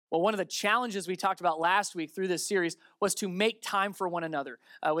Well, one of the challenges we talked about last week through this series was to make time for one another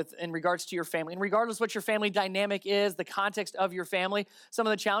in regards to your family. And regardless what your family dynamic is, the context of your family, some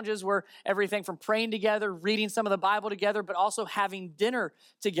of the challenges were everything from praying together, reading some of the Bible together, but also having dinner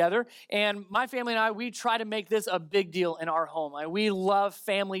together. And my family and I, we try to make this a big deal in our home. We love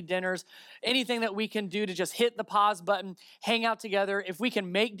family dinners, anything that we can do to just hit the pause button, hang out together. If we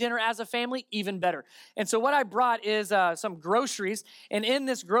can make dinner as a family, even better. And so what I brought is some groceries, and in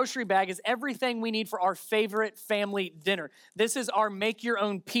this grocery bag is everything we need for our favorite family dinner. This is our make your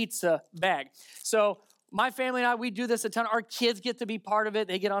own pizza bag. So my family and I, we do this a ton. Our kids get to be part of it.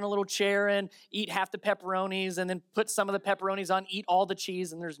 They get on a little chair and eat half the pepperonis and then put some of the pepperonis on, eat all the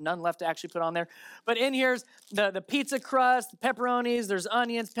cheese, and there's none left to actually put on there. But in here's the pizza crust, the pepperonis, there's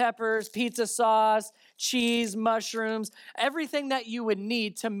onions, peppers, pizza sauce, cheese, mushrooms, everything that you would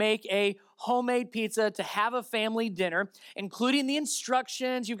need to make a homemade pizza to have a family dinner, including the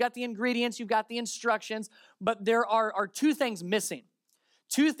instructions. You've got the ingredients, you've got the instructions, but there are two things missing.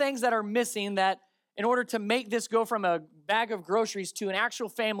 Two things that are missing that in order to make this go from a bag of groceries to an actual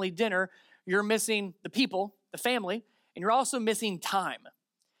family dinner, you're missing the people, the family, and you're also missing time.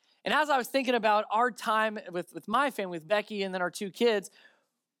 And as I was thinking about our time with my family, with Becky and then our two kids,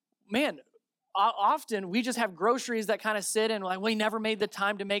 man, often we just have groceries that kind of sit and like, we never made the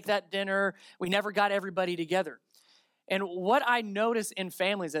time to make that dinner. We never got everybody together. And what I notice in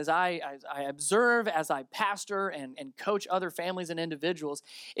families as I observe, as I pastor and coach other families and individuals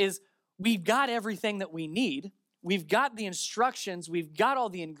is we've got everything that we need. We've got the instructions. We've got all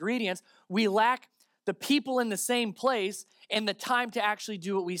the ingredients. We lack the people in the same place and the time to actually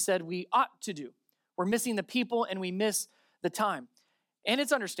do what we said we ought to do. We're missing the people and we miss the time. And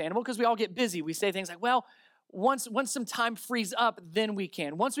it's understandable because we all get busy. We say things like, well, once some time frees up, then we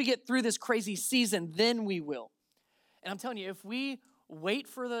can. Once we get through this crazy season, then we will. And I'm telling you, if we wait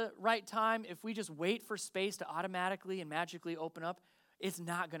for the right time, if we just wait for space to automatically and magically open up, it's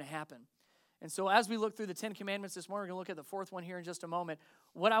not going to happen. And so as we look through the 10 Commandments this morning, we're going to look at the fourth one here in just a moment.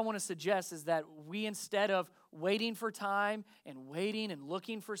 What I want to suggest is that we, instead of waiting for time and waiting and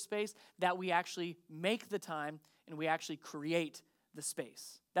looking for space, that we actually make the time and we actually create the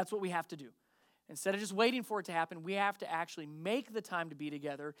space. That's what we have to do. Instead of just waiting for it to happen, we have to actually make the time to be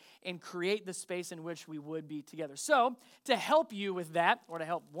together and create the space in which we would be together. So to help you with that, or to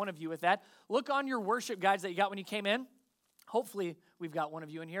help one of you with that, look on your worship guides that you got when you came in. Hopefully, we've got one of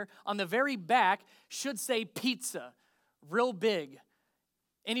you in here. On the very back should say pizza, real big.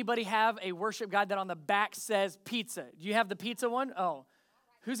 Anybody have a worship guide that on the back says pizza? Do you have the pizza one? Oh,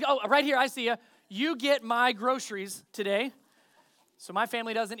 right here, I see you. You get my groceries today. So my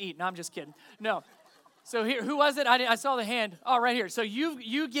family doesn't eat. No, I'm just kidding. No. So here, who was it? I saw the hand. Oh, right here. So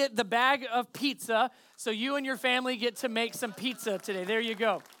you get the bag of pizza. So you and your family get to make some pizza today. There you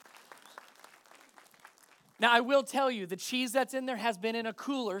go. Now, I will tell you, the cheese that's in there has been in a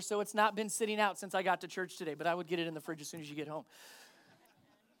cooler, so it's not been sitting out since I got to church today, but I would get it in the fridge as soon as you get home.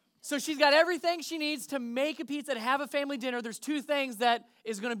 So she's got everything she needs to make a pizza, to have a family dinner. There's two things that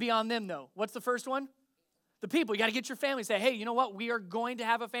is going to be on them, though. What's the first one? The people. You got to get your family. Say, hey, you know what? We are going to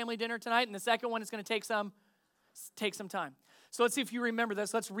have a family dinner tonight, and the second one is going to take some time. So let's see if you remember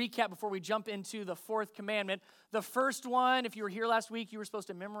this. Let's recap before we jump into the fourth commandment. The first one, if you were here last week, you were supposed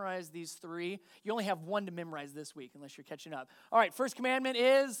to memorize these three. You only have one to memorize this week, unless you're catching up. All right, first commandment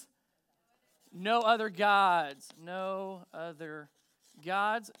is no other gods. No other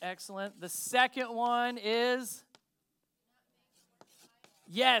gods. Excellent. The second one is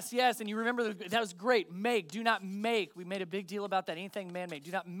yes, and you remember that was great. Make, do not make. We made a big deal about that. Anything man-made.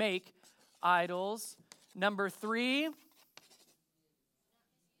 Do not make idols. Number 3.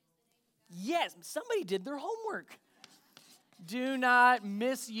 Yes, somebody did their homework. Do not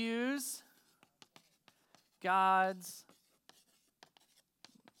misuse God's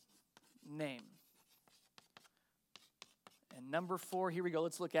name. And number 4, here we go.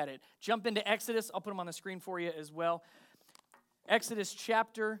 Let's look at it. Jump into Exodus. I'll put them on the screen for you as well. Exodus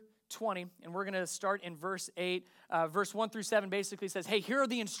chapter 20, and we're going to start in verse 8. Verse 1 through 7 basically says, hey, here are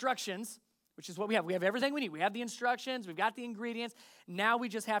the instructions, which is what we have. We have everything we need. We have the instructions. We've got the ingredients. Now we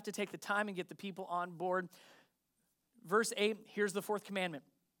just have to take the time and get the people on board. Verse 8, here's the fourth commandment.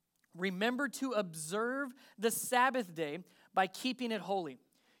 Remember to observe the Sabbath day by keeping it holy.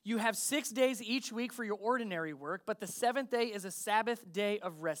 You have 6 days each week for your ordinary work, but the seventh day is a Sabbath day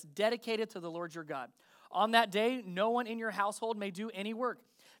of rest dedicated to the Lord your God. On that day, no one in your household may do any work.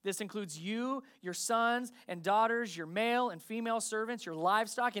 This includes you, your sons and daughters, your male and female servants, your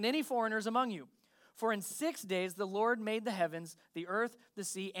livestock, and any foreigners among you. For in 6 days the Lord made the heavens, the earth, the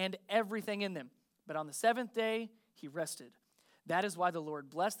sea, and everything in them. But on the seventh day he rested. That is why the Lord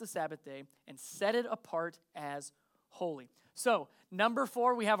blessed the Sabbath day and set it apart as holy. So, number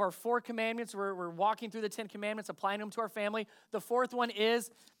 4, we have our 4 commandments. We're walking through the 10 commandments, applying them to our family. The 4th one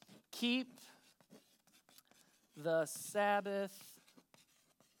is keep the Sabbath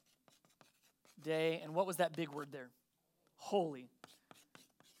day. And what was that big word there? Holy.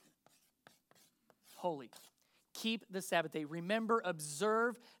 Holy. Keep the Sabbath day. Remember,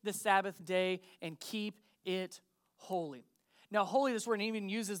 observe the Sabbath day and keep it holy. Now, holy, this word even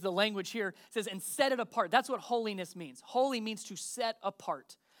uses the language here. It says, and set it apart. That's what holiness means. Holy means to set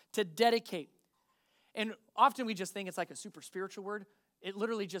apart, to dedicate. And often we just think it's like a super spiritual word. It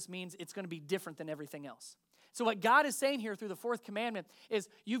literally just means it's going to be different than everything else. So what God is saying here through the 4th commandment is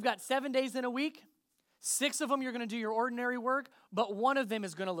you've got 7 days in a week. 6 of them you're going to do your ordinary work, but one of them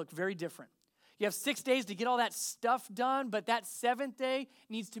is going to look very different. You have 6 days to get all that stuff done, but that 7th day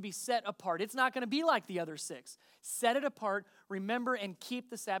needs to be set apart. It's not going to be like the other 6. Set it apart. Remember and keep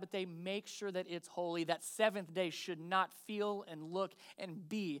the Sabbath day. Make sure that it's holy. That 7th day should not feel and look and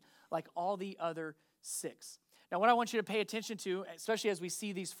be like all the other 6. Now, what I want you to pay attention to, especially as we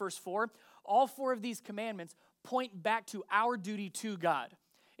see these first 4, all 4 of these commandments point back to our duty to God.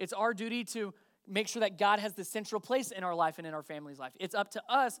 It's our duty to make sure that God has the central place in our life and in our family's life. It's up to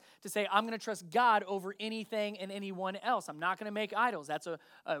us to say, I'm going to trust God over anything and anyone else. I'm not going to make idols. That's a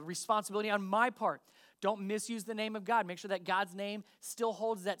responsibility on my part. Don't misuse the name of God. Make sure that God's name still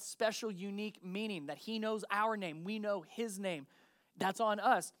holds that special, unique meaning, that he knows our name. We know his name. That's on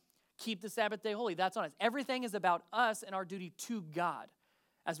us. Keep the Sabbath day holy. That's on us. Everything is about us and our duty to God.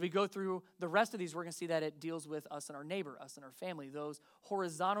 As we go through the rest of these, we're going to see that it deals with us and our neighbor, us and our family, those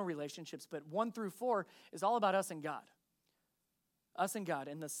horizontal relationships. But 1 through 4 is all about us and God. Us and God.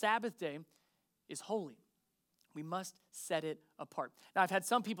 And the Sabbath day is holy. We must set it apart. Now, I've had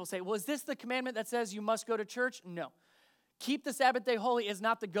some people say, well, is this the commandment that says you must go to church? No. Keep the Sabbath day holy is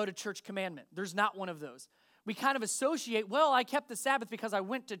not the go to church commandment. There's not one of those. We kind of associate, well, I kept the Sabbath because I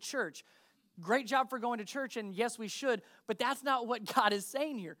went to church. Great job for going to church, and yes, we should, but that's not what God is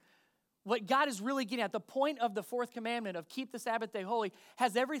saying here. What God is really getting at, the point of the 4th commandment of keep the Sabbath day holy,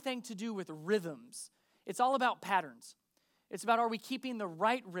 has everything to do with rhythms. It's all about patterns. It's about, are we keeping the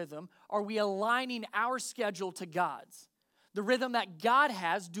right rhythm? Are we aligning our schedule to God's? The rhythm that God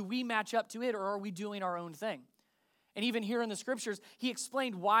has, do we match up to it, or are we doing our own thing? And even here in the scriptures, he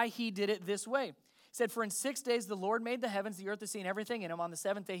explained why he did it this way. He said, for in 6 days the Lord made the heavens, the earth, the sea, and everything in them. On the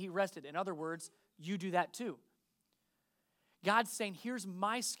 7th day he rested. In other words, you do that too. God's saying, here's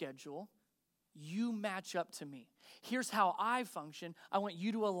my schedule. You match up to me. Here's how I function. I want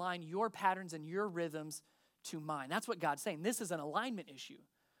you to align your patterns and your rhythms to mine. That's what God's saying. This is an alignment issue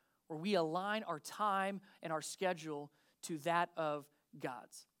where we align our time and our schedule to that of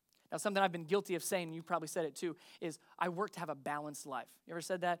God's. Now, something I've been guilty of saying, and you probably said it too, is I work to have a balanced life. You ever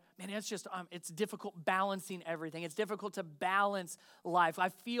said that? Man, it's just, it's difficult balancing everything. It's difficult to balance life. I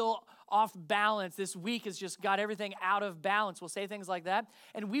feel off balance. This week has just got everything out of balance. We'll say things like that.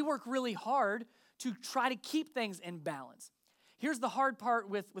 And we work really hard to try to keep things in balance. Here's the hard part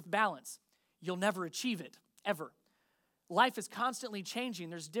with balance. You'll never achieve it, ever. Life is constantly changing.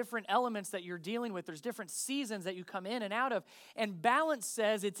 There's different elements that you're dealing with. There's different seasons that you come in and out of. And balance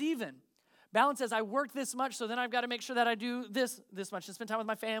says it's even. Balance says I work this much, so then I've got to make sure that I do this much and spend time with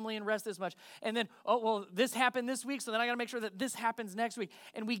my family and rest this much. And then, this happened this week, so then I got to make sure that this happens next week.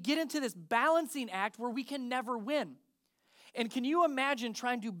 And we get into this balancing act where we can never win. And can you imagine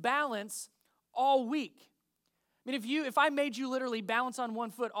trying to balance all week? I mean, if I made you literally balance on one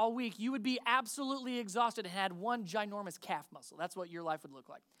foot all week, you would be absolutely exhausted and had one ginormous calf muscle. That's what your life would look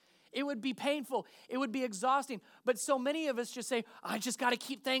like. It would be painful. It would be exhausting. But so many of us just say, I just got to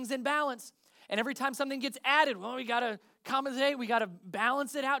keep things in balance. And every time something gets added, well, we got to compensate. We got to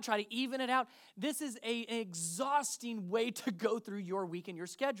balance it out, try to even it out. This is an exhausting way to go through your week, and your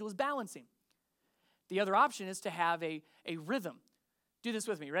schedule is balancing. The other option is to have a rhythm. Do this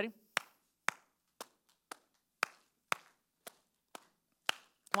with me. Ready?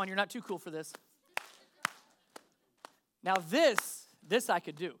 Come on, you're not too cool for this. Now this I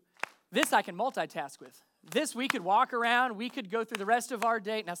could do. This I can multitask with. This we could walk around. We could go through the rest of our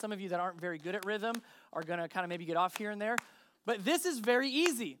day. Now some of you that aren't very good at rhythm are going to kind of maybe get off here and there. But this is very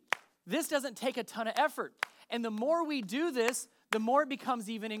easy. This doesn't take a ton of effort. And the more we do this, the more it becomes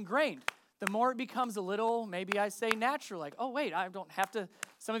even ingrained. The more it becomes a little, maybe I say natural, like, oh wait, I don't have to,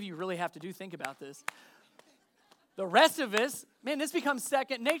 some of you really have to think about this. The rest of us, man, this becomes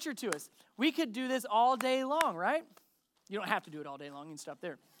second nature to us. We could do this all day long, right? You don't have to do it all day long. You can stop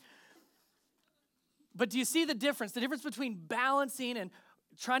there. But do you see the difference? The difference between balancing and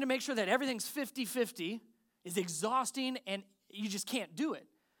trying to make sure that everything's 50-50 is exhausting and You just can't do it.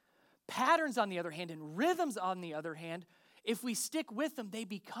 Patterns, on the other hand, and rhythms, on the other hand, if we stick with them, they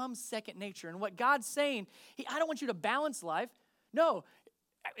become second nature. And what God's saying, I don't want you to balance life. No,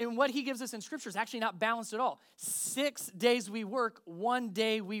 and what he gives us in Scripture is actually not balanced at all. 6 days we work, 1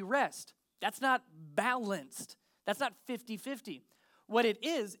 day we rest. That's not balanced. That's not 50-50. What it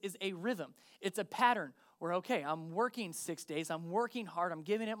is a rhythm. It's a pattern where, okay, I'm working 6 days, I'm working hard, I'm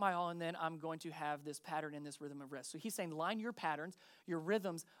giving it my all, and then I'm going to have this pattern and this rhythm of rest. So he's saying, line your patterns, your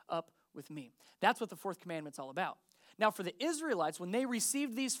rhythms up with me. That's what the fourth commandment's all about. Now, for the Israelites, when they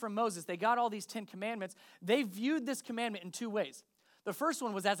received these from Moses, they got all these 10 commandments, they viewed this commandment in 2 ways. The first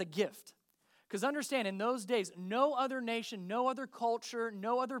one was as a gift. Because understand, in those days, no other nation, no other culture,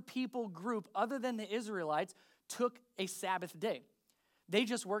 no other people group other than the Israelites took a Sabbath day. They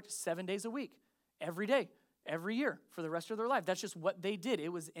just worked 7 days a week, every day, every year, for the rest of their life. That's just what they did. It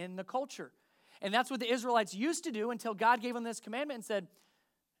was in the culture. And that's what the Israelites used to do until God gave them this commandment and said,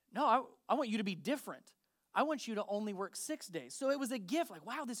 no, I want you to be different. I want you to only work 6 days. So it was a gift, like,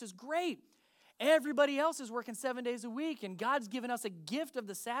 wow, this is great. Everybody else is working 7 days a week, and God's given us a gift of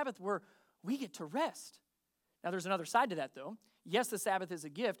the Sabbath where we get to rest. Now, there's another side to that, though. Yes, the Sabbath is a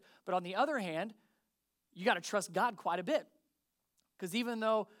gift, but on the other hand, you got to trust God quite a bit. Because even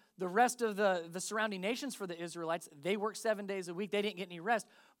though the rest of the surrounding nations for the Israelites, they worked 7 days a week, they didn't get any rest.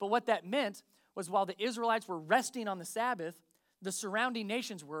 But what that meant was while the Israelites were resting on the Sabbath, the surrounding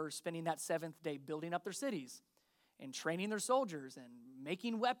nations were spending that seventh day building up their cities and training their soldiers and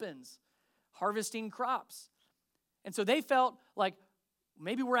making weapons, harvesting crops. And so they felt like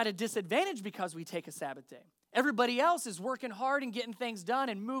maybe we're at a disadvantage because we take a Sabbath day. Everybody else is working hard and getting things done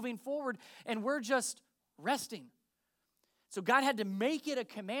and moving forward, and we're just resting. So God had to make it a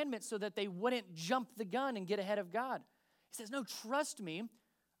commandment so that they wouldn't jump the gun and get ahead of God. He says, no, trust me,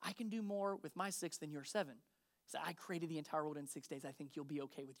 I can do more with my 6 than your 7. He said, I created the entire world in 6 days. I think you'll be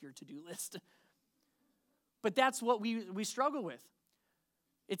okay with your to-do list. But that's what we struggle with.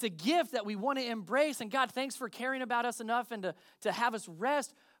 It's a gift that we want to embrace, and God, thanks for caring about us enough and to have us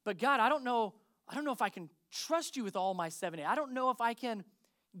rest. But God, I don't know if I can trust you with all my 7 days. I don't know if I can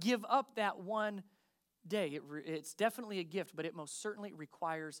give up that 1 day. It's definitely a gift, but it most certainly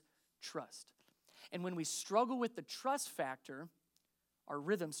requires trust. And when we struggle with the trust factor, our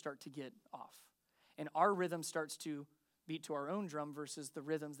rhythms start to get off. And our rhythm starts to beat to our own drum versus the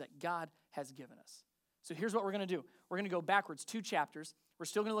rhythms that God has given us. So here's what we're going to do. We're going to go backwards 2 chapters. We're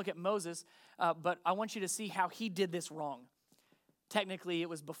still going to look at Moses, but I want you to see how he did this wrong. Technically, it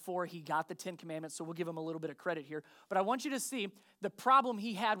was before he got the 10 commandments, so we'll give him a little bit of credit here. But I want you to see the problem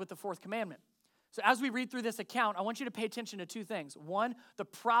he had with the 4th commandment. So as we read through this account, I want you to pay attention to 2 things. 1, the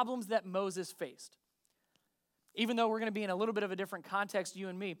problems that Moses faced. Even though we're going to be in a little bit of a different context, you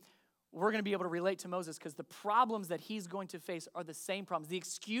and me, we're going to be able to relate to Moses because the problems that he's going to face are the same problems. The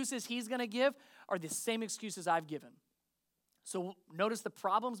excuses he's going to give are the same excuses I've given. So notice the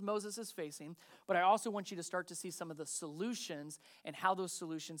problems Moses is facing, but I also want you to start to see some of the solutions and how those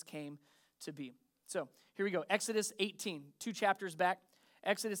solutions came to be. So here we go. Exodus 18, 2 chapters back.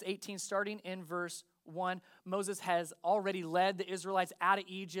 Exodus 18, starting in verse 1. Moses has already led the Israelites out of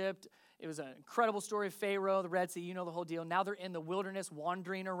Egypt. It was an incredible story of Pharaoh, the Red Sea, you know the whole deal. Now they're in the wilderness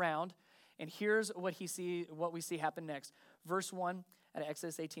wandering around. And here's what we see happen next. Verse 1 at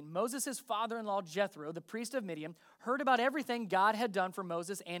Exodus 18. Moses' father-in-law Jethro, the priest of Midian, heard about everything God had done for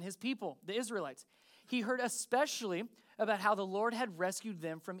Moses and his people, the Israelites. He heard especially about how the Lord had rescued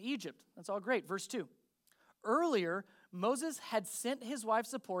them from Egypt. That's all great. Verse 2. Earlier, Moses had sent his wife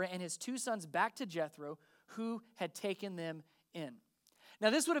Zipporah and his 2 sons back to Jethro, who had taken them in.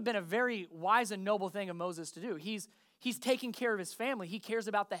 Now, this would have been a very wise and noble thing of Moses to do. He's taking care of his family. He cares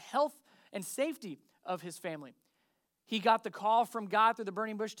about the health and safety of his family. He got the call from God through the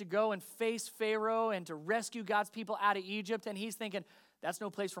burning bush to go and face Pharaoh and to rescue God's people out of Egypt. And he's thinking, that's no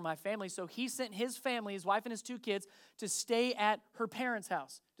place for my family. So he sent his family, his wife and his 2 kids, to stay at her parents'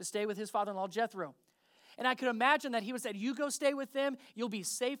 house, to stay with his father-in-law Jethro. And I could imagine that he would say, you go stay with them. You'll be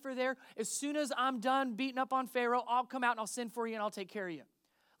safer there. As soon as I'm done beating up on Pharaoh, I'll come out and I'll send for you and I'll take care of you.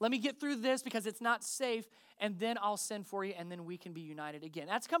 Let me get through this because it's not safe, and then I'll send for you, and then we can be united again.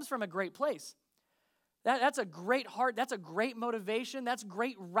 That comes from a great place. That's a great heart. That's a great motivation. That's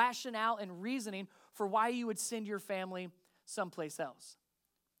great rationale and reasoning for why you would send your family someplace else.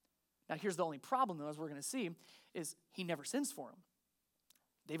 Now, here's the only problem, though, as we're going to see, is he never sends for them.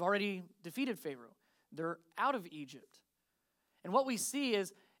 They've already defeated Pharaoh. They're out of Egypt. And what we see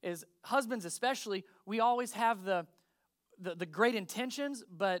is husbands especially, we always have the great intentions,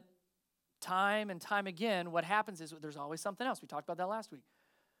 but time and time again, what happens is there's always something else. We talked about that last week.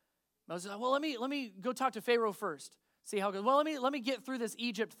 Moses said, well, let me go talk to Pharaoh first. See how it goes. Well, let me get through this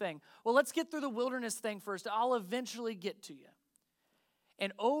Egypt thing. Well, let's get through the wilderness thing first. I'll eventually get to you.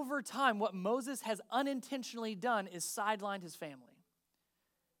 And over time, what Moses has unintentionally done is sidelined his family.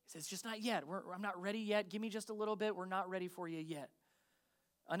 He says, just not yet. I'm not ready yet. Give me just a little bit. We're not ready for you yet.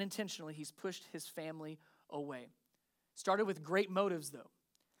 Unintentionally, he's pushed his family away. Started with great motives, though.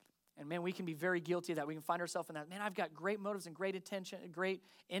 And man, we can be very guilty of that. We can find ourselves in that. Man, I've got great motives and great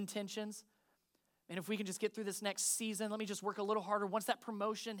intentions. And if we can just get through this next season, let me just work a little harder. Once that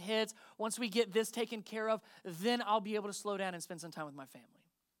promotion hits, once we get this taken care of, then I'll be able to slow down and spend some time with my family.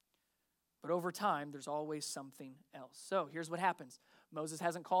 But over time, there's always something else. So here's what happens. Moses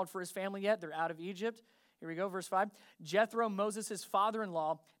hasn't called for his family yet. They're out of Egypt. Here we go, verse 5. Jethro, Moses'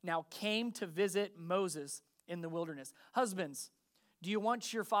 father-in-law, now came to visit Moses in the wilderness. Husbands, do you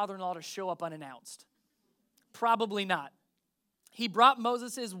want your father-in-law to show up unannounced? Probably not. He brought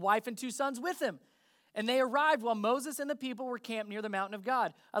Moses' wife and 2 sons with him. And they arrived while Moses and the people were camped near the mountain of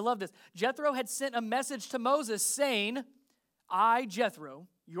God. I love this. Jethro had sent a message to Moses saying, I, Jethro,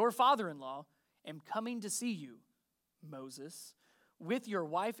 your father-in-law, am coming to see you, Moses, with your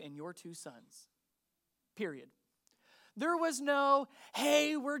wife and your 2 sons. Period. There was no,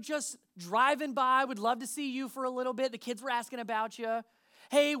 hey, we're just driving by. Would love to see you for a little bit. The kids were asking about you.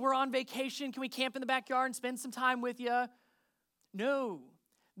 Hey, we're on vacation. Can we camp in the backyard and spend some time with you? No.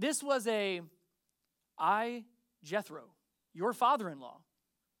 This was I, Jethro, your father-in-law,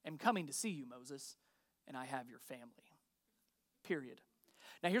 am coming to see you, Moses, and I have your family. Period.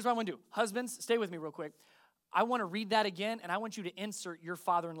 Now, here's what I want to do. Husbands, stay with me real quick. I want to read that again, and I want you to insert your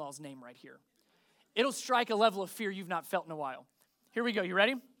father-in-law's name right here. It'll strike a level of fear you've not felt in a while. Here we go. You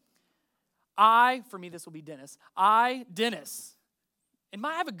ready? For me, this will be Dennis. Dennis. And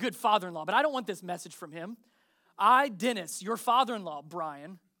I have a good father-in-law, but I don't want this message from him. Dennis, your father-in-law,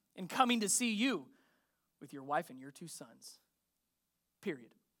 Brian, am coming to see you with your wife and your 2 sons.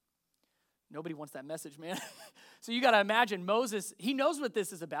 Period. Nobody wants that message, man. So you got to imagine Moses, he knows what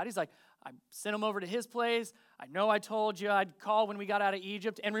this is about. He's like, I sent him over to his place. I know I told you I'd call when we got out of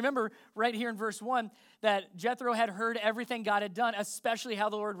Egypt. And remember right here in verse 1 that Jethro had heard everything God had done, especially how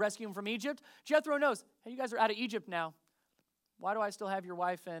the Lord rescued him from Egypt. Jethro knows, hey, you guys are out of Egypt now. Why do I still have your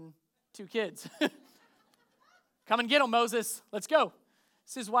wife and 2 kids? Come and get them, Moses. Let's go.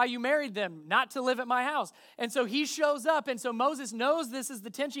 This is why you married them, not to live at my house. And so he shows up, and so Moses knows this is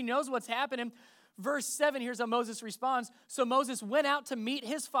the tension. He knows what's happening. Verse 7, here's how Moses responds. So Moses went out to meet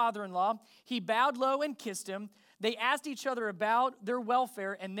his father-in-law. He bowed low and kissed him. They asked each other about their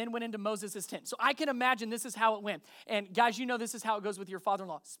welfare and then went into Moses' tent. So I can imagine this is how it went. And guys, you know this is how it goes with your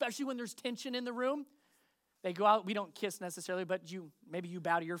father-in-law, especially when there's tension in the room. They go out, we don't kiss necessarily, but maybe you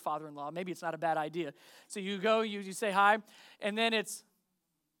bow to your father-in-law. Maybe it's not a bad idea. So you go, you say hi, and then it's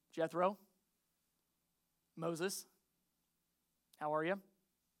Jethro, Moses, how are you?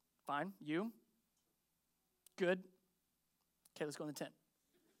 Fine. You? Good. Okay, let's go in the tent.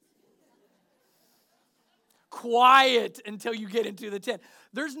 Quiet until you get into the tent.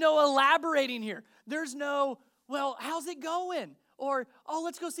 There's no elaborating here. There's no, well, how's it going? Or, oh,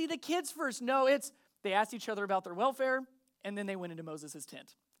 let's go see the kids first. No, it's, they asked each other about their welfare, and then they went into Moses'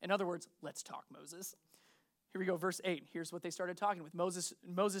 tent. In other words, let's talk, Moses. Here we go, verse 8. Here's what they started talking with.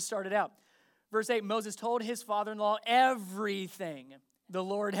 Moses started out. Verse 8, Moses told his father-in-law everything the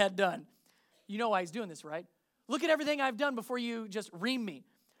Lord had done. You know why he's doing this, right? Look at everything I've done before you just ream me.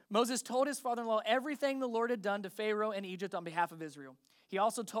 Moses told his father-in-law everything the Lord had done to Pharaoh and Egypt on behalf of Israel. He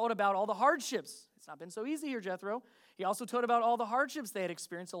also told about all the hardships. It's not been so easy here, Jethro. He also told about all the hardships they had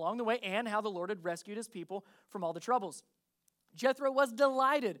experienced along the way and how the Lord had rescued his people from all the troubles. Jethro was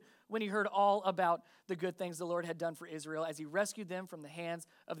delighted when he heard all about the good things the Lord had done for Israel as he rescued them from the hands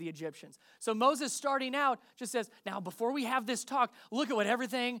of the Egyptians. So Moses, starting out, just says, now before we have this talk, look at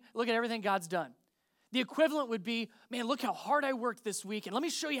everything God's done. The equivalent would be, man, look how hard I worked this week, and let me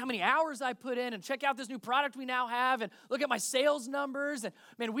show you how many hours I put in, and check out this new product we now have, and look at my sales numbers, and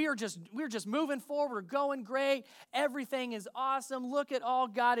man, we're just moving forward, we're going great, everything is awesome, look at all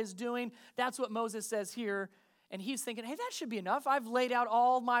God is doing. That's what Moses says here, and he's thinking, hey, that should be enough. I've laid out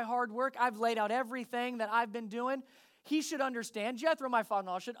all my hard work, I've laid out everything that I've been doing. He should understand, Jethro, my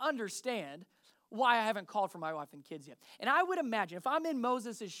father-in-law, should understand why I haven't called for my wife and kids yet. And I would imagine, if I'm in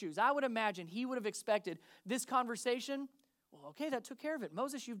Moses' shoes, I would imagine he would have expected this conversation. Well, okay, that took care of it.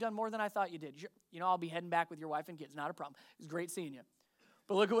 Moses, you've done more than I thought you did. You know, I'll be heading back with your wife and kids. Not a problem. It's great seeing you.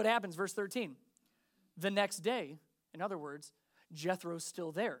 But look at what happens, verse 13. The next day, in other words, Jethro's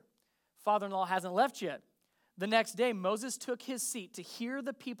still there. Father-in-law hasn't left yet. The next day, Moses took his seat to hear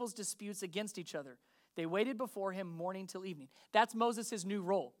the people's disputes against each other. They waited before him morning till evening. That's Moses' new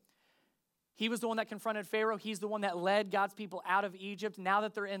role. He was the one that confronted Pharaoh. He's the one that led God's people out of Egypt. Now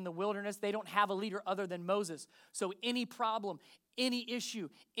that they're in the wilderness, they don't have a leader other than Moses. So any problem, any issue,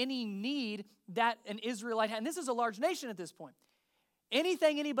 any need that an Israelite had, and this is a large nation at this point,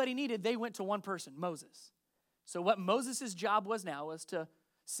 anything anybody needed, they went to one person, Moses. So what Moses' job was now was to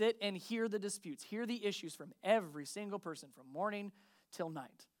sit and hear the disputes, hear the issues from every single person from morning till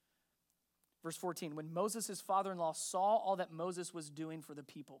night. Verse 14, when Moses' father-in-law saw all that Moses was doing for the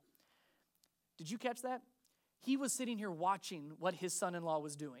people. Did you catch that? He was sitting here watching what his son-in-law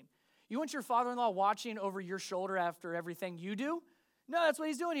was doing. You want your father-in-law watching over your shoulder after everything you do? No, that's what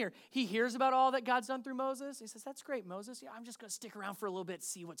he's doing here. He hears about all that God's done through Moses. He says, that's great, Moses. Yeah, I'm just going to stick around for a little bit,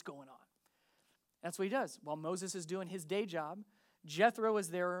 see what's going on. That's what he does. While Moses is doing his day job, Jethro is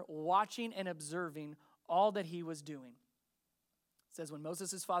there watching and observing all that he was doing. It says, when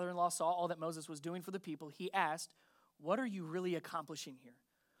Moses' father-in-law saw all that Moses was doing for the people, he asked, what are you really accomplishing here?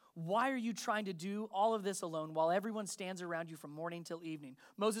 Why are you trying to do all of this alone while everyone stands around you from morning till evening?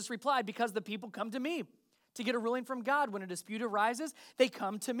 Moses replied, because the people come to me to get a ruling from God. When a dispute arises, they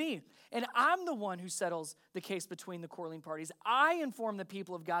come to me. And I'm the one who settles the case between the quarreling parties. I inform the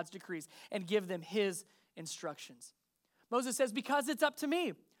people of God's decrees and give them his instructions. Moses says, because it's up to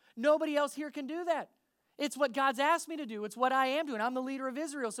me. Nobody else here can do that. It's what God's asked me to do. It's what I am doing. I'm the leader of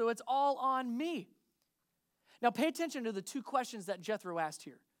Israel, so it's all on me. Now pay attention to the two questions that Jethro asked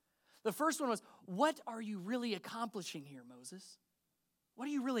here. The first one was, what are you really accomplishing here, Moses? What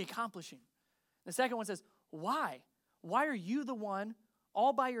are you really accomplishing? The second one says, why? Why are you the one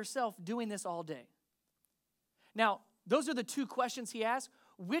all by yourself doing this all day? Now, those are the two questions he asked.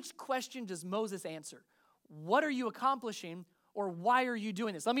 Which question does Moses answer? What are you accomplishing, or why are you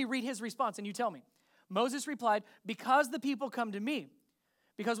doing this? Let me read his response and you tell me. Moses replied, because the people come to me.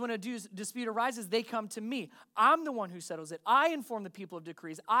 Because when a dispute arises, they come to me. I'm the one who settles it. I inform the people of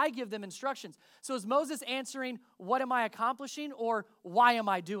decrees. I give them instructions. So is Moses answering, what am I accomplishing, or why am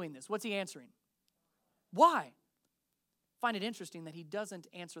I doing this? What's he answering? Why? I find it interesting that he doesn't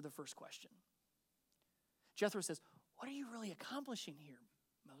answer the first question. Jethro says, what are you really accomplishing here,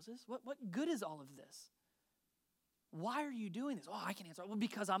 Moses? What good is all of this? Why are you doing this? Oh, I can answer. Well,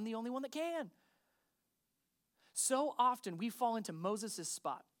 because I'm the only one that can. So often we fall into Moses'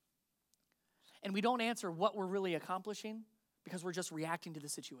 spot and we don't answer what we're really accomplishing because we're just reacting to the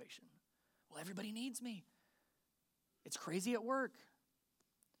situation. Well, everybody needs me. It's crazy at work.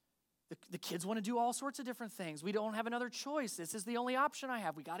 The kids want to do all sorts of different things. We don't have another choice. This is the only option I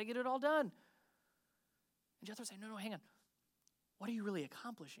have. We got to get it all done. And Jethro said, no, hang on. What are you really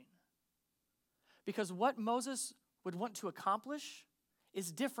accomplishing? Because what Moses would want to accomplish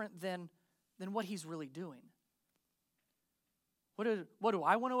is different than what he's really doing. What do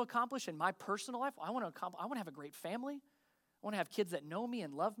I want to accomplish in my personal life? I want to have a great family. I want to have kids that know me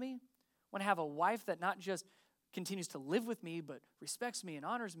and love me. I want to have a wife that not just continues to live with me, but respects me and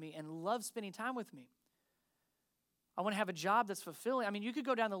honors me and loves spending time with me. I want to have a job that's fulfilling. I mean, you could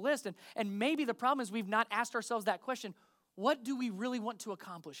go down the list, and maybe the problem is we've not asked ourselves that question. What do we really want to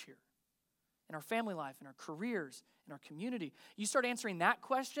accomplish here in our family life, in our careers, in our community? You start answering that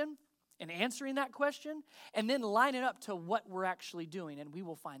question, and then line it up to what we're actually doing, and we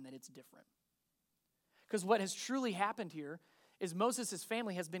will find that it's different. Because what has truly happened here is Moses'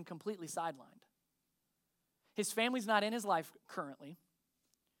 family has been completely sidelined. His family's not in his life currently.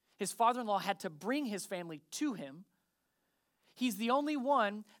 His father-in-law had to bring his family to him. He's the only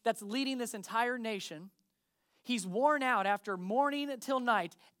one that's leading this entire nation. He's worn out after morning till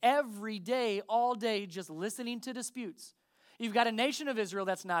night, every day, all day, just listening to disputes. You've got a nation of Israel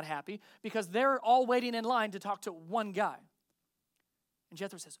that's not happy because they're all waiting in line to talk to one guy. And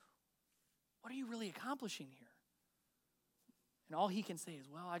Jethro says, what are you really accomplishing here? And all he can say is,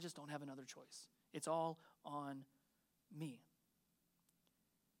 well, I just don't have another choice. It's all on me.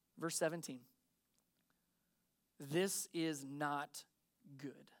 Verse 17. This is not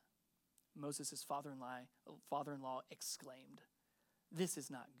good. Moses' father-in-law exclaimed, this is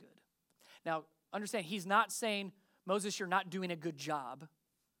not good. Now, understand, he's not saying, Moses, you're not doing a good job.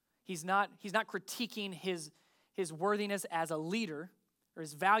 He's not critiquing his worthiness as a leader or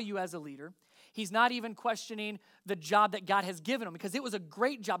his value as a leader. He's not even questioning the job that God has given him because it was a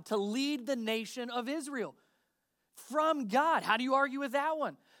great job to lead the nation of Israel from God. How do you argue with that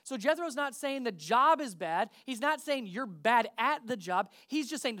one? So Jethro's not saying the job is bad. He's not saying you're bad at the job. He's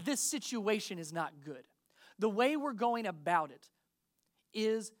just saying this situation is not good. The way we're going about it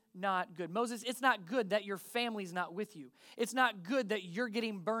is not good. Moses, it's not good that your family's not with you. It's not good that you're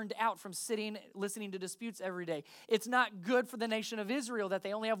getting burned out from sitting, listening to disputes every day. It's not good for the nation of Israel that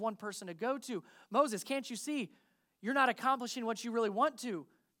they only have one person to go to. Moses, can't you see? You're not accomplishing what you really want to.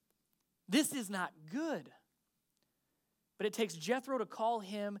 This is not good. But it takes Jethro to call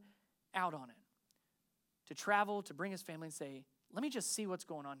him out on it, to travel, to bring his family and say, let me just see what's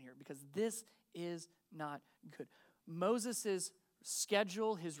going on here, because this is not good. Moses'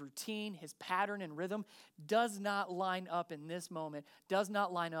 schedule, his routine, his pattern and rhythm does not line up in this moment, does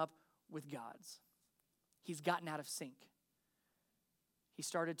not line up with God's. He's gotten out of sync. He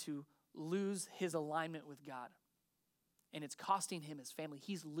started to lose his alignment with God. And it's costing him his family.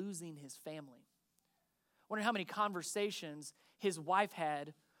 He's losing his family. I wonder how many conversations his wife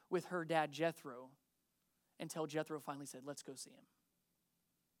had with her dad, Jethro, until Jethro finally said, let's go see him.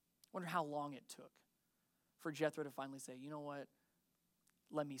 I wonder how long it took for Jethro to finally say, you know what?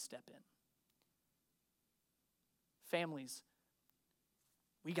 Let me step in. Families,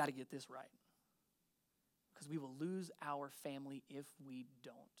 we got to get this right, because we will lose our family if we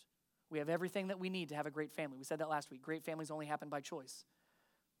don't. We have everything that we need to have a great family. We said that last week. Great families only happen by choice.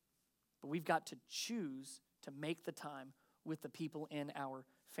 But we've got to choose to make the time with the people in our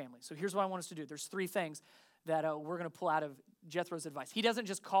family. So here's what I want us to do. There's 3 things that we're going to pull out of Jethro's advice. He doesn't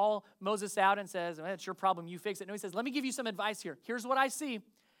just call Moses out and says, well, it's your problem, you fix it. No, he says, let me give you some advice here. Here's what I see.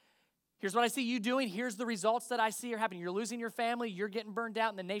 Here's what I see you doing. Here's the results that I see are happening. You're losing your family. You're getting burned out,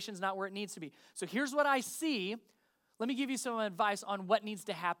 and the nation's not where it needs to be. So here's what I see. Let me give you some advice on what needs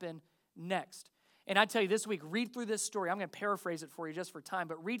to happen next. And I tell you this week, read through this story. I'm going to paraphrase it for you just for time,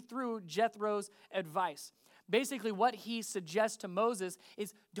 but read through Jethro's advice. Basically, what he suggests to Moses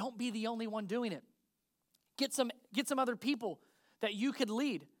is don't be the only one doing it. Get some other people that you could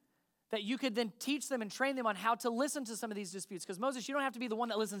lead, that you could then teach them and train them on how to listen to some of these disputes. Because Moses, you don't have to be the one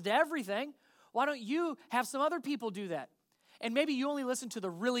that listens to everything. Why don't you have some other people do that? And maybe you only listen to the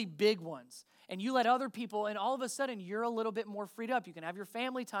really big ones, and you let other people, and all of a sudden you're a little bit more freed up. You can have your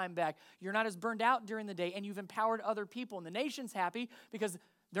family time back. You're not as burned out during the day, and you've empowered other people. And the nation's happy because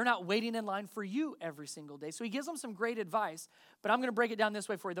they're not waiting in line for you every single day. So he gives them some great advice, but I'm going to break it down this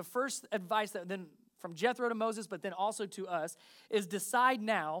way for you. The first advice that then from Jethro to Moses, but then also to us, is decide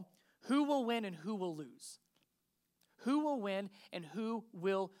now who will win and who will lose. Who will win and who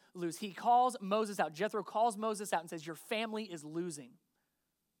will lose? He calls Moses out. Jethro calls Moses out and says, your family is losing.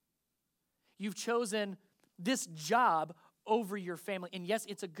 You've chosen this job over your family. And yes,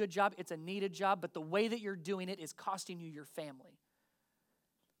 it's a good job. It's a needed job. But the way that you're doing it is costing you your family.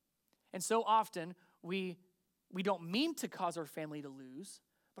 And so often, we don't mean to cause our family to lose.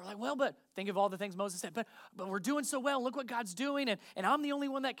 But we're like, well, but think of all the things Moses said. But we're doing so well. Look what God's doing. And I'm the only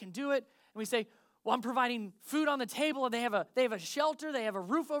one that can do it. And we say, well, I'm providing food on the table. And they have a shelter. They have a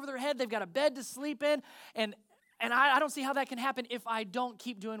roof over their head. They've got a bed to sleep in. And I don't see how that can happen if I don't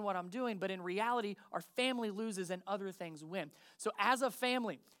keep doing what I'm doing. But in reality, our family loses and other things win. So as a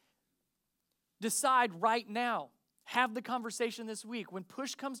family, decide right now. Have the conversation this week. When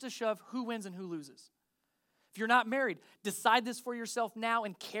push comes to shove, who wins and who loses? If you're not married, decide this for yourself now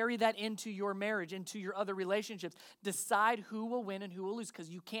and carry that into your marriage, into your other relationships. Decide who will win and who will lose, because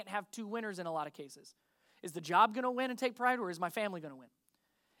you can't have 2 winners in a lot of cases. Is the job going to win and take pride, or is my family going to win?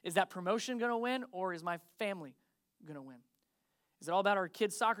 Is that promotion going to win, or is my family going to win? Is it all about our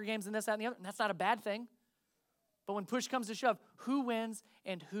kids' soccer games and this, that, and the other? And that's not a bad thing. But when push comes to shove, who wins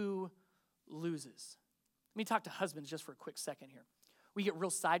and who loses? Let me talk to husbands just for a quick second here. We get real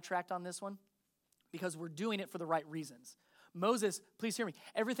sidetracked on this one because we're doing it for the right reasons. Moses, please hear me.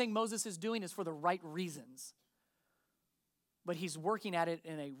 Everything Moses is doing is for the right reasons. But he's working at it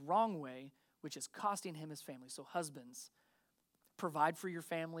in a wrong way, which is costing him his family. So husbands, provide for your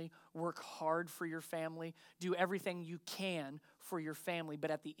family, work hard for your family, do everything you can for your family. But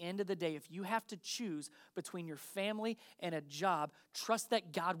at the end of the day, if you have to choose between your family and a job, trust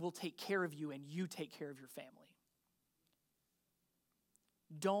that God will take care of you and you take care of your family.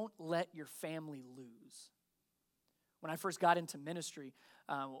 Don't let your family lose. When I first got into ministry,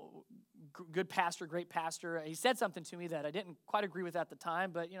 good pastor, great pastor, he said something to me that I didn't quite agree with at the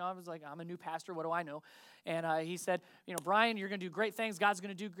time, but, I was like, I'm a new pastor, what do I know? And he said, Brian, you're going to do great things. God's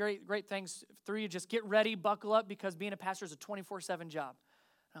going to do great things through you. Just get ready, buckle up, because being a pastor is a 24/7 job.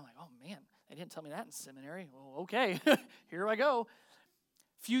 And I'm like, oh, man, they didn't tell me that in seminary. Well, okay, here I go.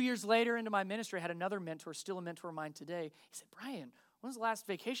 A few years later into my ministry, I had another mentor, still a mentor of mine today. He said, Brian, when was the last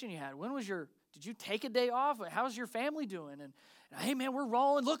vacation you had? Did you take a day off? How's your family doing? And hey, man, we're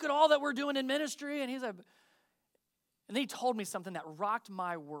rolling. Look at all that we're doing in ministry. And he's like, and then he told me something that rocked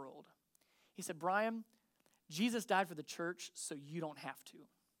my world. He said, Brian, Jesus died for the church so you don't have to.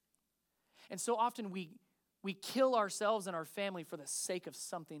 And so often we kill ourselves and our family for the sake of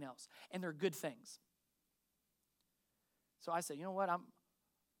something else. And they're good things. So I said, you know what?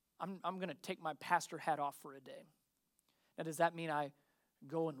 I'm going to take my pastor hat off for a day. Now, does that mean I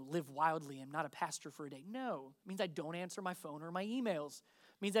go and live wildly. I'm not a pastor for a day. No, it means I don't answer my phone or my emails.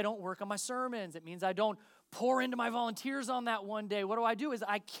 It means I don't work on my sermons. It means I don't pour into my volunteers on that one day. What do? Is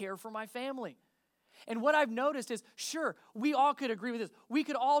I care for my family. And what I've noticed is, sure, we all could agree with this. We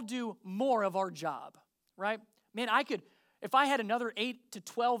could all do more of our job, right? Man, if I had another 8 to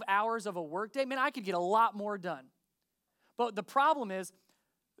 12 hours of a workday, man, I could get a lot more done. But the problem is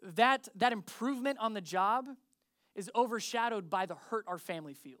that improvement on the job is overshadowed by the hurt our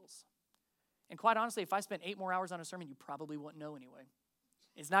family feels. And quite honestly, if I spent 8 more hours on a sermon, you probably wouldn't know anyway.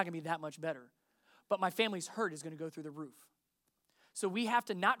 It's not going to be that much better. But my family's hurt is going to go through the roof. So we have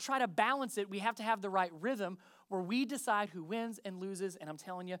to not try to balance it. We have to have the right rhythm where we decide who wins and loses. And I'm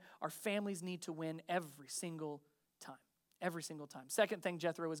telling you, our families need to win every single time. Every single time. Second thing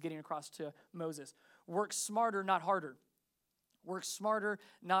Jethro was getting across to Moses, work smarter, not harder. Work smarter,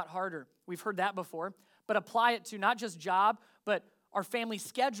 not harder. We've heard that before, but apply it to not just job, but our family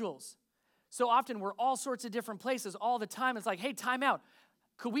schedules. So often we're all sorts of different places all the time. It's like, hey, time out.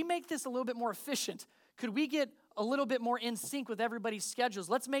 Could we make this a little bit more efficient? Could we get a little bit more in sync with everybody's schedules?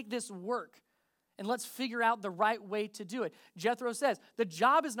 Let's make this work, and let's figure out the right way to do it. Jethro says, the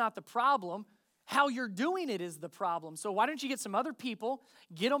job is not the problem. How you're doing it is the problem. So why don't you get some other people,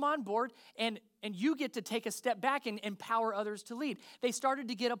 get them on board, and you get to take a step back and empower others to lead. They started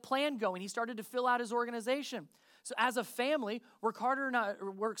to get a plan going. He started to fill out his organization. So as a family, work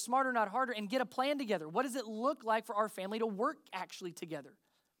smarter, not harder, and get a plan together. What does it look like for our family to work actually together?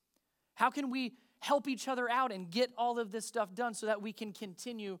 How can we help each other out and get all of this stuff done so that we can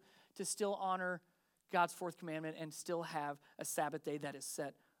continue to still honor God's fourth commandment and still have a Sabbath day that is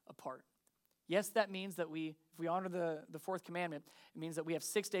set apart? Yes, that means that if we honor the fourth commandment, it means that we have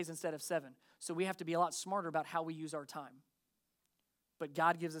 6 days instead of 7. So we have to be a lot smarter about how we use our time. But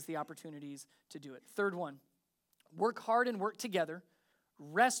God gives us the opportunities to do it. Third one, work hard and work together,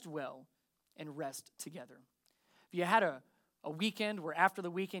 rest well and rest together. If you had a weekend where after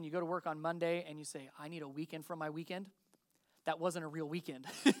the weekend you go to work on Monday and you say, I need a weekend from my weekend, that wasn't a real weekend.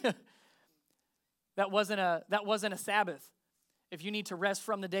 That wasn't a Sabbath. If you need to rest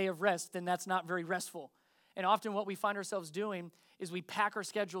from the day of rest, then that's not very restful. And often what we find ourselves doing is we pack our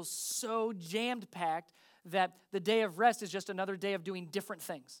schedules so jammed-packed that the day of rest is just another day of doing different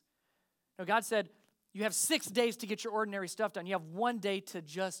things. Now, God said, you have 6 days to get your ordinary stuff done. You have 1 day to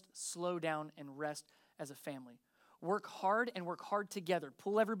just slow down and rest as a family. Work hard and work hard together.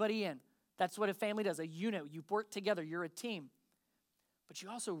 Pull everybody in. That's what a family does, a unit. You work together. You're a team. But you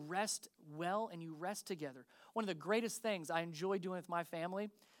also rest well and you rest together. One of the greatest things I enjoy doing with my family,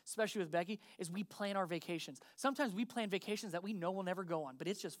 especially with Becky, is we plan our vacations. Sometimes we plan vacations that we know we'll never go on, but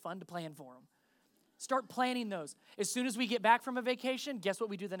it's just fun to plan for them. Start planning those. As soon as we get back from a vacation, guess what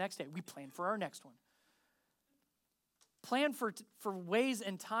we do the next day? We plan for our next one. Plan for ways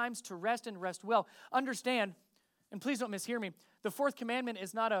and times to rest and rest well. Understand, and please don't mishear me, the fourth commandment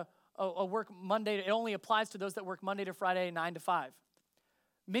is not a work Monday. It only applies to those that work Monday to Friday, 9 to 5.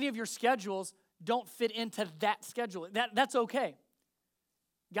 Many of your schedules don't fit into that schedule. That's okay.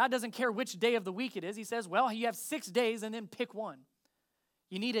 God doesn't care which day of the week it is. He says, well, you have 6 days and then pick one.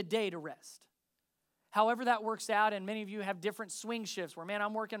 You need a day to rest. However that works out, and many of you have different swing shifts where, man,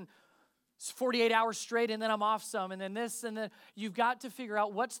 I'm working 48 hours straight and then I'm off some and then this and then. You've got to figure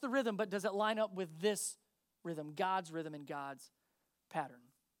out what's the rhythm, but does it line up with this rhythm, God's rhythm and God's pattern?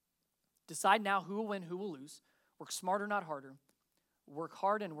 Decide now who will win, who will lose. Work smarter, not harder. Work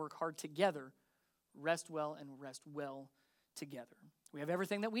hard and work hard together. Rest well and rest well together. We have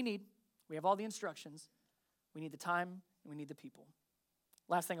everything that we need. We have all the instructions. We need the time and we need the people.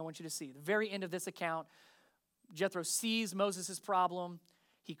 Last thing I want you to see. The very end of this account, Jethro sees Moses' problem.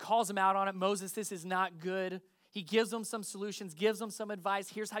 He calls him out on it. Moses, this is not good. He gives them some solutions, gives them some advice.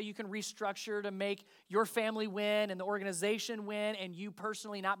 Here's how you can restructure to make your family win and the organization win and you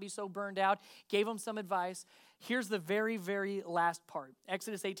personally not be so burned out. Gave them some advice. Here's the very, very last part.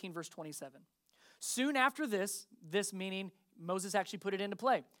 Exodus 18, verse 27. Soon after this meaning Moses actually put it into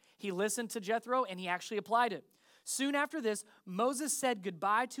play. He listened to Jethro and he actually applied it. Soon after this, Moses said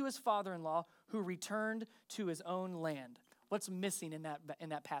goodbye to his father-in-law who returned to his own land. What's missing in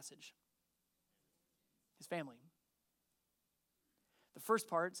that passage? His family. The first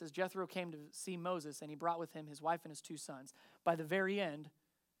part says Jethro came to see Moses and he brought with him his wife and his 2 sons. By the very end,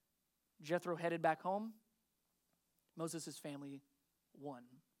 Jethro headed back home. Moses' family won.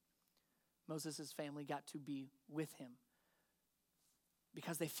 Moses' family got to be with him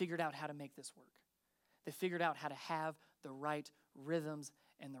because they figured out how to make this work. They figured out how to have the right rhythms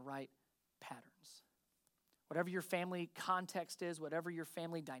and the right patterns. Whatever your family context is, whatever your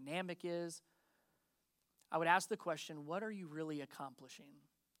family dynamic is, I would ask the question, what are you really accomplishing?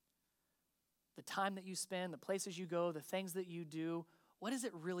 The time that you spend, the places you go, the things that you do, what is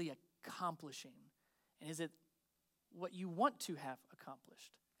it really accomplishing? And is it what you want to have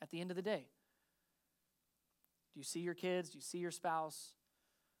accomplished at the end of the day? Do you see your kids? Do you see your spouse?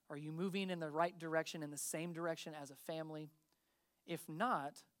 Are you moving in the right direction, in the same direction as a family? If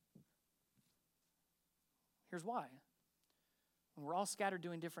not, here's why. When we're all scattered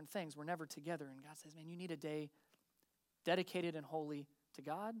doing different things, we're never together. And God says, man, you need a day dedicated and holy to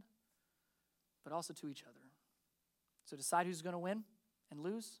God, but also to each other. So decide who's going to win and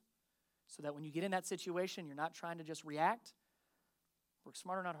lose, so that when you get in that situation, you're not trying to just react. Work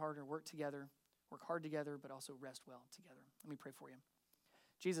smarter, not harder. Work together. Work hard together, but also rest well together. Let me pray for you.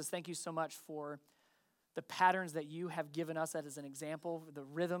 Jesus, thank you so much for the patterns that you have given us as an example, the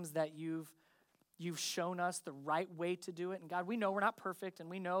rhythms that you've shown us the right way to do it. And God, we know we're not perfect, and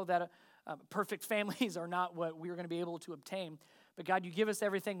we know that perfect families are not what we're going to be able to obtain. But God, you give us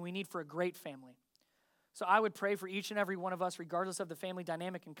everything we need for a great family. So I would pray for each and every one of us, regardless of the family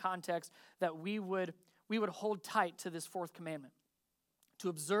dynamic and context, that we would hold tight to this fourth commandment, to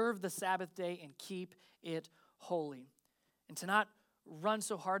observe the Sabbath day and keep it holy, and to not run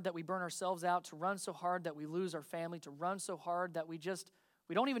so hard that we burn ourselves out, to run so hard that we lose our family, to run so hard that we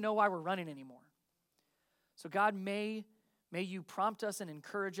don't even know why we're running anymore. So God, may you prompt us and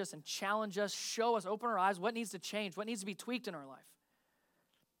encourage us and challenge us, show us, open our eyes, what needs to change, what needs to be tweaked in our life,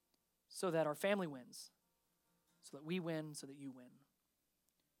 so that our family wins, so that we win, so that you win.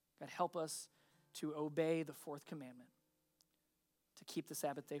 God, help us to obey the fourth commandment, to keep the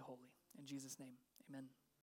Sabbath day holy. In Jesus' name, amen.